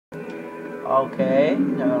Okay,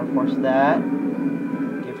 now force that.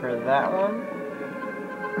 Give her that one.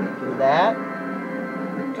 Do that.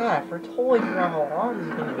 God, I totally forgot how long this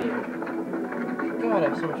is gonna be. God, I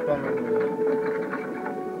have so much better memory.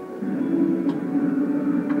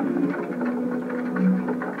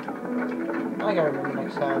 I gotta remember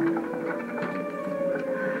next time.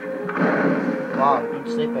 Wow, deep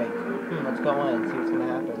sleeping. Let's go in, see what's gonna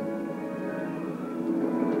happen.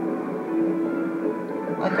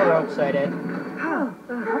 I got all excited.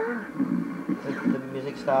 The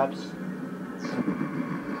music stops.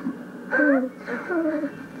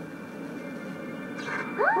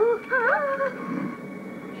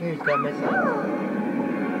 Here's got missing.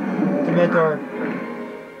 Dementor.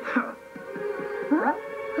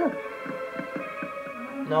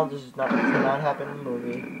 No, this is not happen in the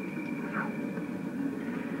movie.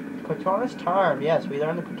 Patronus Charm. Yes, we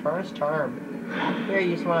learned the Patronus Charm. Here,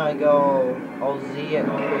 you just want to go all Z and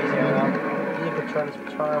all crazy on him. Use the Patronus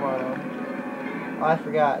Charm on him. Oh, I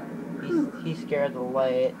forgot. He's scared of the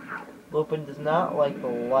light. Lupin does not like the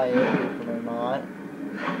light, believe it or not.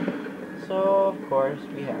 So, of course,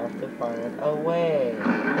 we have to find a way.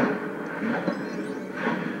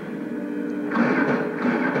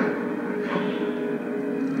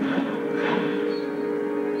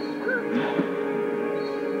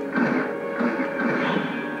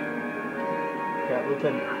 Yeah,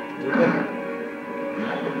 Lupin.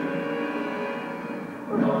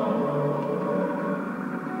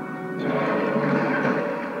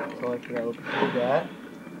 So I forgot Lupin to do that.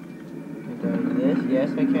 Can I do this? Yes,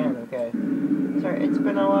 I can. Okay. Sorry, it's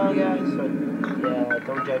been a while, guys, so yeah,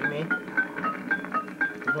 don't judge me.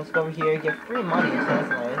 Let's go over here, get free money, so that's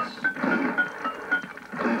nice.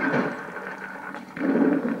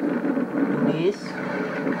 This.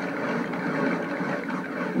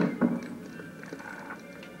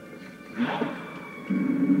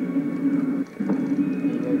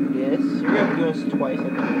 This. We're gonna do this twice, I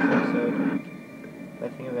think, in this episode. If I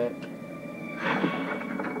think of it.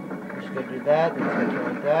 We're just gonna do that, then it's gonna turn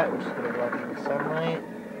like that, we're just gonna block in the sunlight.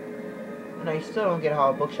 No, you still don't get how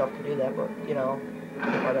a bookshelf can do that, but, you know,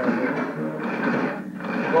 whatever.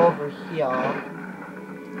 Go over here.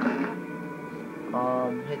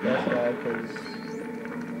 Hit this guy, because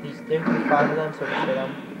there's gonna be 5 of them, so just hit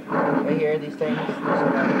them. Right here, these things, just hit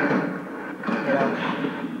them. Hit them.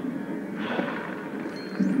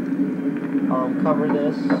 Cover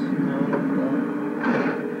this.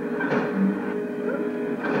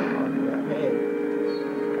 Hey,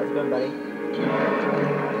 that's good, buddy.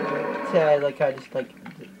 Yeah, I like how I just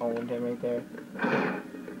owned him right there.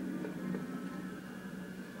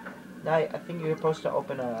 Now I think you're supposed to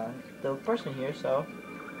open the person here, so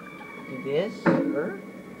do this. Open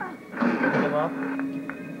him up.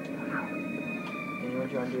 And what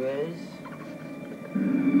you want to do is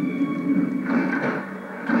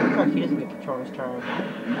looks like he doesn't get Patronus Charm.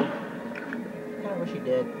 Kinda wish he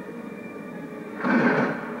did.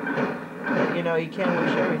 But you know, you can't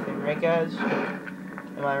wish everything, right guys?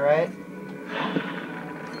 Am I right?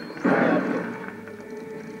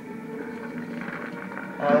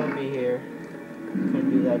 I would be here. Couldn't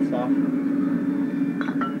do that stuff.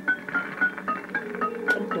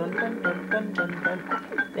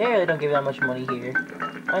 They really don't give that much money here.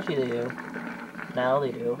 Actually, they do. Now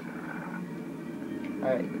they do.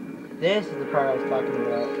 Alright. This is the part I was talking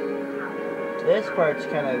about. This part's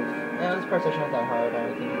kind of... No, this part's actually not that hard,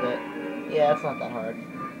 I think of it. Yeah, it's not that hard.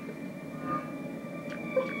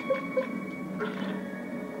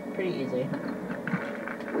 Pretty easy.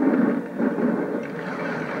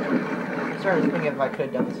 I started thinking if I could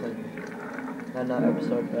have done this in another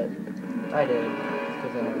episode, but I did, just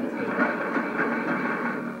because I had to.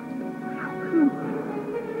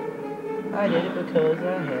 I did it because I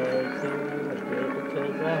had to. I did it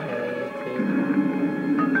because I had to.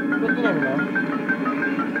 But you never know.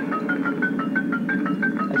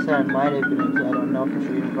 I said I might have been able to. I don't know for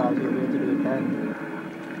sure if I was going to be able to do it then.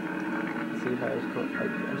 Let's see if I was.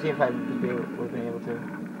 I'm seeing if I would have been able to.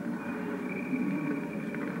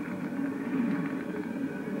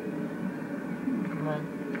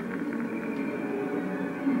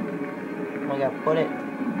 Oh my god, put it.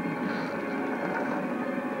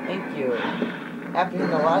 Thank you. After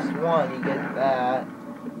hitting the last one, you get that.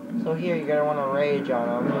 So here, you're gonna want to rage on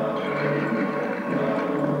them.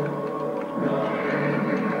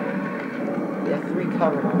 You have 3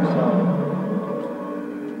 covered them, so.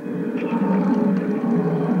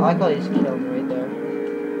 I like how you just killed me right there.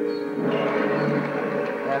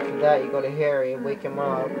 And after that, you go to Harry and wake him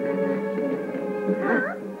up.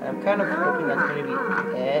 I'm kind of hoping that's going to be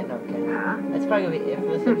it. No, I'm kidding. That's probably going to be it for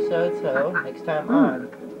this episode, so next time on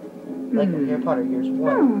Lego Harry Potter years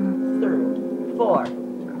 1 through 4.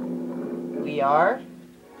 We are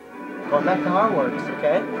going back to Hogwarts,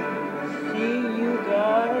 okay? See you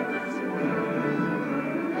guys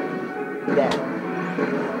then.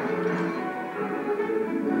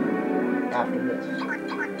 After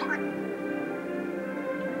this.